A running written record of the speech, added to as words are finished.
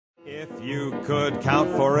If you could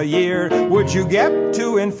count for a year, would you get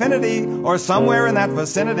to infinity or somewhere in that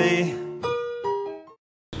vicinity?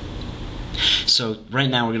 So right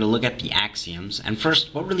now we're going to look at the axioms. And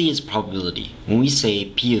first, what really is probability? When we say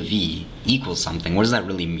P of E equals something, what does that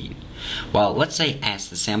really mean? Well, let's say S,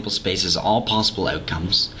 the sample space, is all possible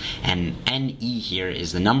outcomes, and NE here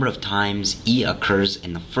is the number of times E occurs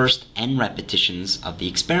in the first N repetitions of the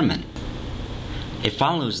experiment. It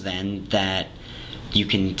follows then that you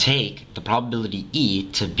can take the probability E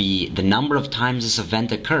to be the number of times this event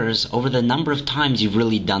occurs over the number of times you've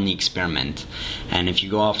really done the experiment. And if you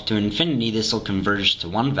go off to infinity, this will converge to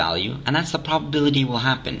one value, and that's the probability will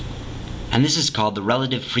happen. And this is called the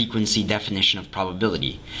relative frequency definition of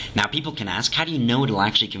probability. Now people can ask, how do you know it'll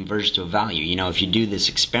actually converge to a value? You know, if you do this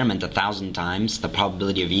experiment 1,000 times, the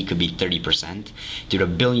probability of E could be 30%. Do it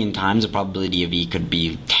 1 billion times, the probability of E could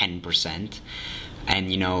be 10%. And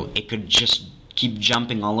you know, it could just keep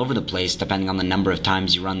jumping all over the place depending on the number of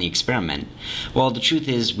times you run the experiment. Well, the truth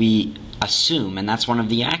is we assume, and that's one of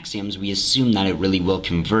the axioms, we assume that it really will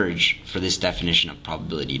converge for this definition of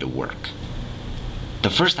probability to work. The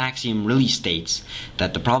first axiom really states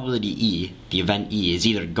that the probability E, the event E, is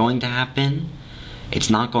either going to happen, it's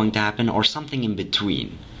not going to happen, or something in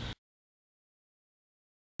between.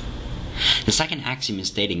 The second axiom is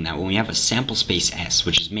stating that when we have a sample space S,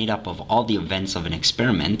 which is made up of all the events of an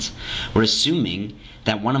experiment, we're assuming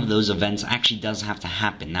that one of those events actually does have to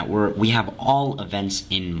happen, that we have all events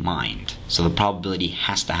in mind. So the probability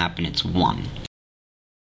has to happen, it's 1.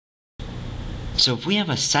 So if we have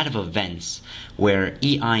a set of events where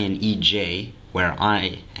EI and EJ, where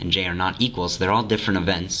I and J are not equal, so they're all different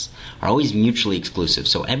events, are always mutually exclusive.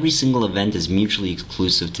 So every single event is mutually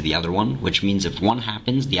exclusive to the other one, which means if one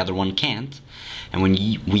happens, the other one can't. And when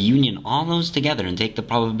we union all those together and take the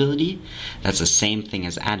probability, that's the same thing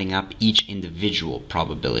as adding up each individual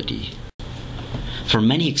probability. For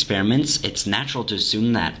many experiments, it's natural to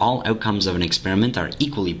assume that all outcomes of an experiment are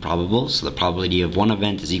equally probable, so the probability of one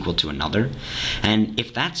event is equal to another. And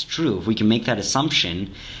if that's true, if we can make that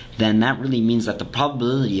assumption, then that really means that the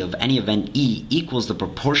probability of any event E equals the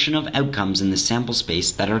proportion of outcomes in the sample space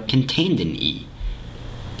that are contained in E.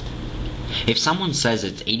 If someone says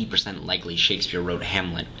it's 80% likely Shakespeare wrote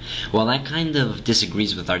Hamlet, well, that kind of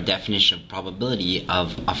disagrees with our definition of probability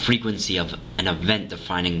of a frequency of an event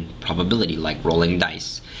defining probability, like rolling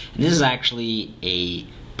dice. And this is actually a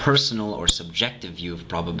personal or subjective view of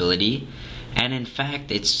probability, and in fact,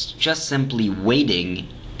 it's just simply weighting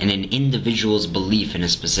in an individual's belief in a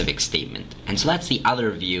specific statement. And so that's the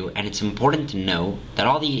other view, and it's important to know that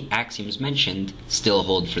all the axioms mentioned still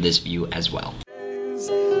hold for this view as well.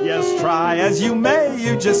 Yes, try as you may,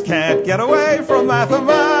 you just can't get away from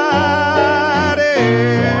mathematics.